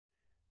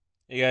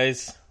Hey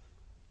guys,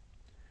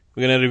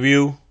 we're gonna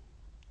review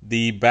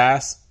the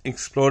BAS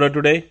Exploder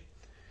today.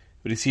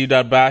 We received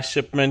our BAS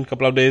shipment a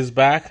couple of days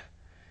back,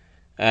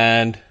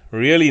 and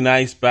really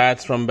nice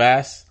bats from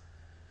BAS.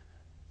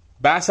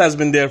 BAS has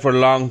been there for a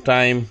long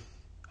time.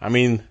 I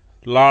mean,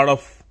 a lot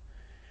of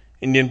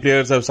Indian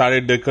players have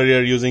started their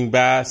career using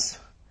BAS.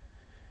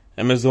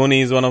 MS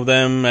Dhoni is one of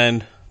them,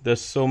 and there's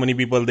so many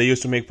people. They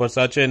used to make for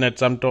Sachin at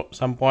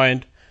some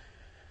point.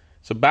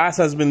 So BAS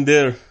has been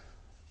there.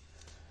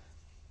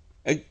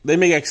 They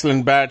make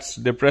excellent bats.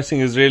 Their pressing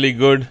is really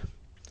good.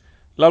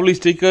 Lovely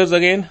stickers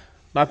again.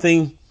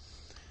 Nothing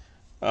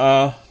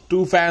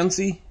too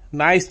fancy.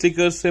 Nice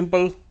stickers,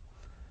 simple.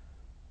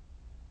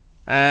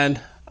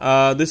 And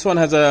this one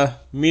has a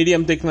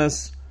medium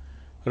thickness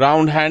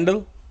round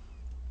handle.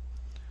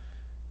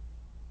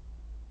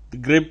 The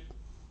grip,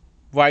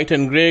 white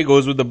and grey,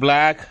 goes with the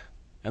black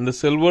and the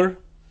silver.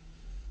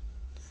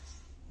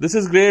 This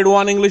is grade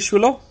 1 English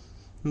willow.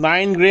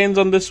 9 grains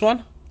on this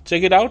one.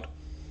 Check it out.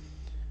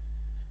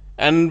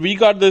 And we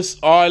got this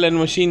oil and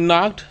machine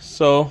knocked,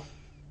 so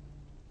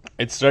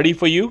it's ready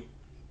for you.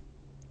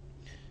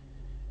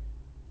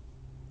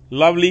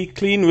 Lovely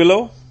clean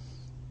willow.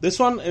 This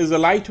one is a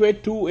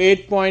lightweight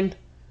 28.7,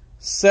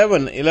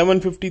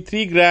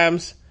 1153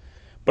 grams,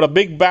 but a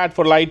big bat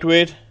for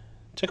lightweight.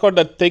 Check out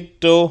that thick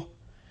toe,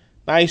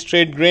 nice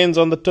straight grains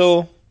on the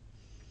toe,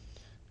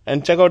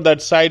 and check out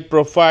that side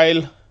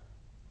profile.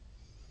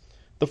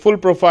 The full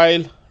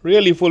profile,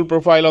 really full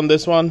profile on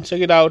this one.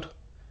 Check it out.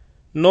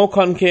 No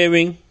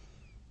concaving.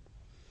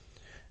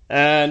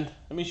 And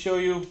let me show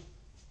you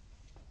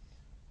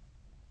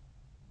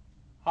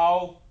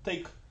how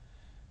thick.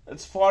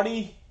 It's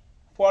 40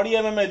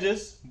 mm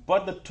edges,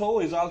 but the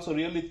toe is also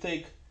really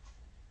thick.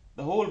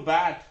 The whole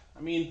bat,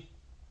 I mean,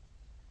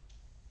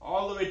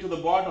 all the way to the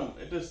bottom,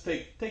 it is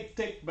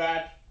thick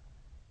bat,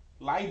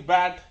 light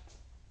bat,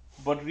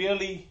 but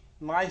really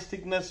nice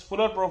thickness,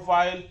 fuller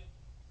profile,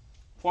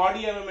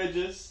 40 mm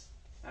edges,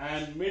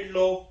 and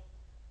mid-low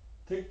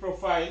thick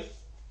profile.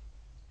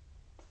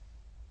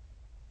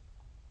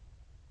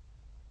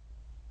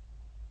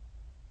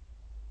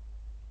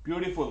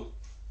 Beautiful.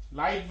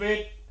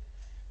 Lightweight.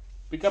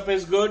 Pickup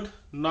is good.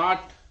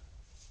 Not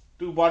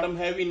too bottom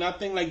heavy.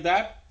 Nothing like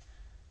that.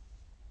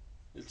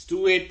 It's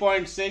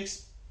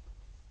 28.6.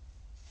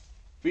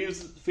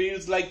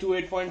 Feels like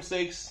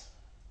 28.6.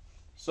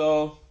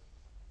 So,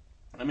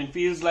 I mean,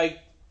 feels like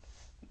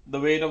the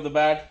weight of the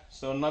bat.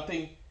 So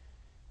nothing.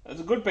 It's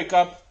a good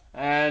pickup.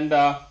 And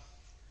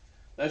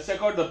let's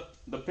check out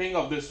the ping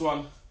of this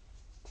one.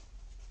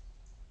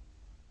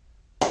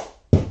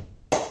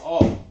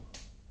 Oh.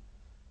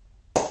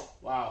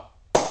 Wow.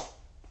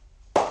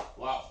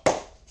 Wow.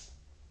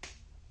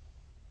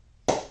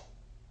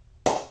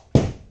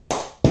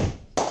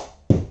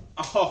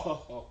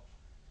 Oh.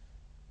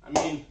 I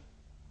mean,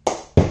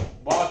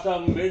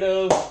 bottom,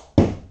 middle,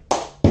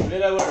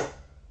 wherever,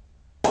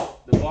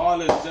 the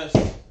ball is just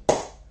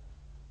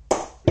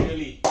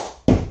really.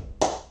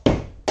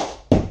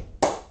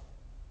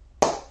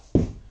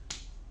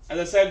 As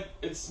I said,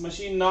 it's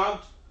machine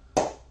knocked.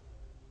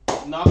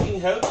 Knocking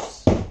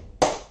helps.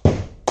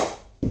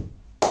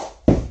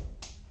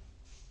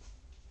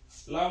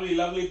 Lovely,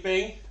 lovely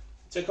ping.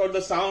 Check out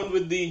the sound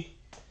with the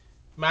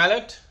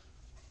mallet.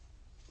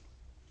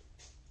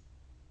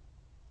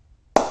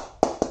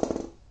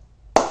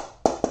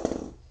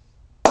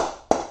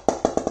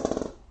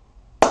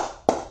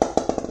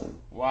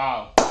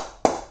 Wow.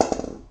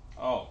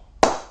 Oh,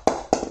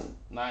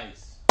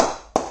 nice.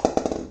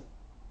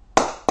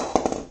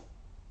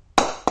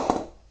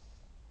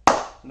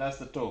 And that's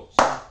the toe.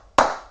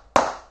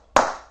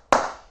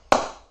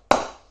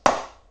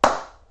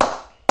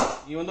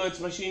 Even though it's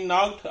machine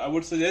knocked, I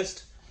would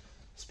suggest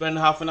spend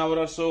half an hour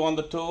or so on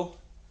the toe,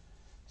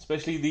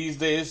 especially these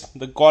days.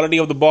 The quality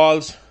of the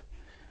balls,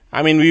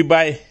 I mean, we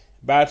buy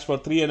bats for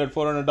 $300,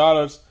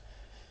 $400,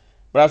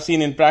 but I've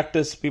seen in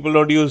practice people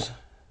don't use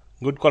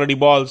good quality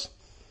balls,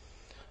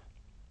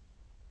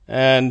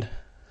 and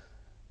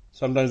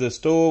sometimes there's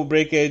toe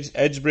breakage,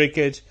 edge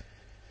breakage.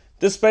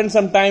 Just spend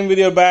some time with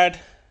your bat,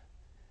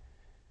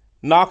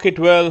 knock it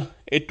well,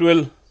 it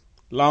will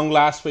long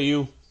last for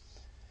you.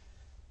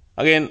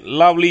 Again,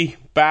 lovely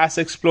BAS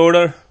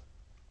Exploder,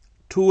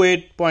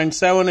 28.7,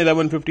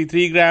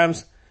 1153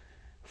 grams,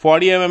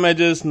 40 mm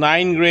edges,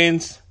 9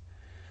 grains,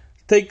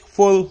 thick,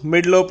 full,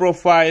 mid-low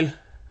profile,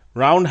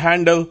 round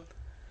handle.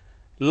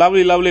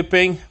 Lovely, lovely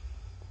ping.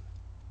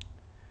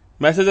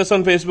 Message us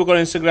on Facebook or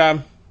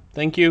Instagram.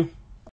 Thank you.